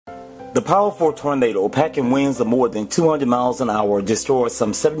The powerful tornado, packing winds of more than 200 miles an hour, destroyed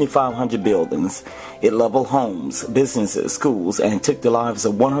some 7,500 buildings. It leveled homes, businesses, schools, and took the lives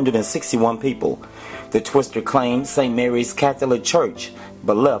of 161 people. The twister claimed St. Mary's Catholic Church,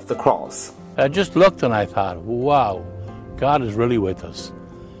 but left the cross. I just looked and I thought, wow, God is really with us.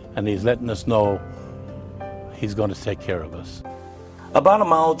 And He's letting us know He's going to take care of us. About a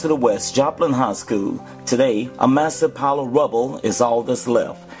mile to the west, Joplin High School. Today, a massive pile of rubble is all that's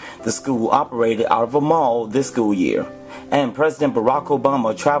left. The school operated out of a mall this school year. And President Barack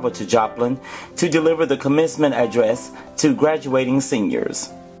Obama traveled to Joplin to deliver the commencement address to graduating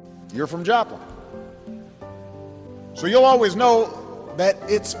seniors. You're from Joplin. So you'll always know that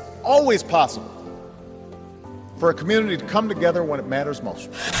it's always possible for a community to come together when it matters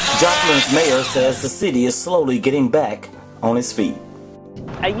most. Joplin's mayor says the city is slowly getting back on its feet.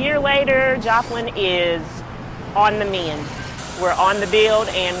 A year later, Joplin is on the mend. We're on the build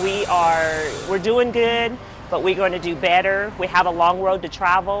and we're doing good, but we're going to do better. We have a long road to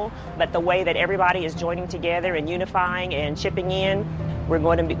travel, but the way that everybody is joining together and unifying and chipping in, we're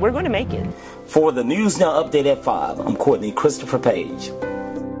going to make it. For the News Now update at 5, I'm Kourtney Christopher Paige.